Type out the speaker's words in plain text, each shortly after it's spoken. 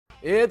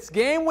It's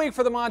game week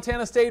for the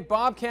Montana State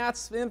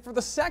Bobcats, and for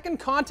the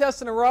second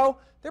contest in a row,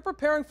 they're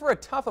preparing for a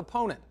tough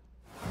opponent.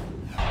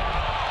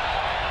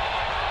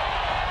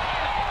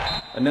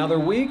 Another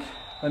week,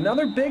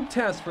 another big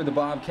test for the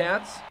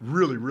Bobcats.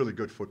 Really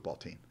good football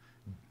team.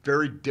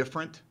 Very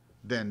different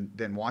than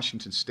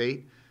Washington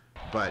State,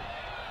 but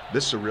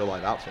this is a real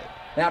live outfit.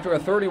 After a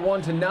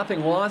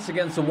 31-0 loss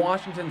against the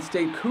Washington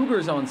State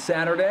Cougars on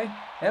Saturday,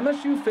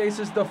 MSU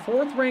faces the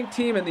fourth-ranked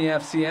team in the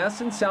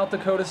FCS in South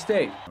Dakota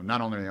State. Not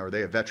only are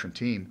they a veteran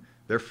team,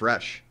 they're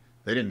fresh.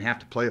 They didn't have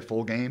to play a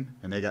full game,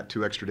 and they got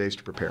 2 extra days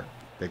to prepare.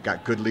 They've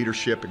got good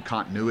leadership and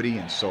continuity,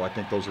 and so I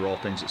think those are all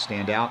things that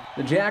stand out.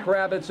 The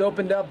Jackrabbits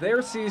opened up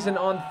their season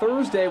on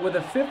Thursday with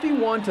a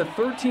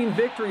 51-13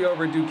 victory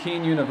over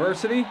Duquesne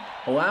University,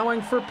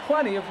 allowing for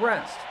plenty of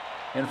rest.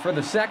 And for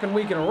the second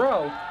week in a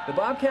row, the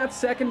Bobcats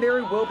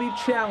secondary will be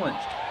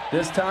challenged,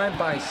 this time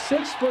by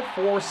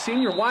 6'4"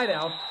 senior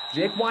wideout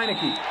Jake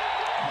Weineke.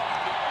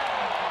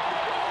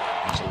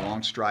 He's a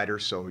long strider,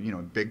 so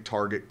big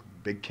target,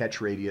 big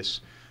catch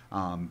radius.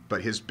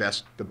 But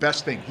the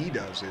best thing he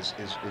does is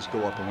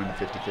go up and win the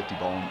 50-50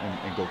 ball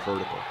and go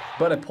vertical.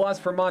 But a plus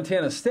for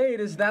Montana State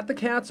is that the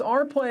Cats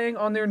are playing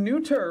on their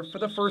new turf for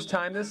the first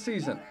time this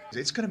season.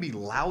 It's going to be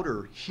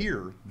louder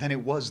here than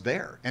it was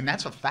there, and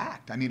that's a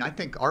fact. I mean, I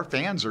think our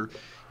fans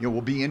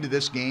will be into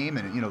this game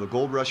and the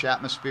Gold Rush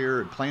atmosphere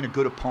and playing a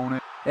good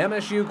opponent.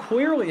 MSU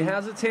clearly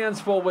has its hands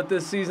full with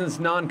this season's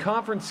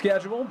non-conference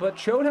schedule, but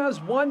Choate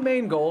has one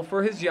main goal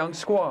for his young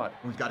squad.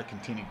 We've got to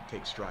continue to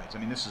take strides. I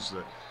mean, this is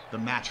the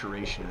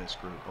maturation of this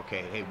group.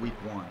 Okay, hey, week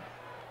 1,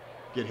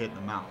 get hit in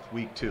the mouth.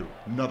 Week 2,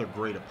 another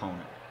great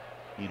opponent,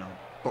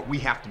 but we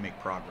have to make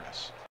progress.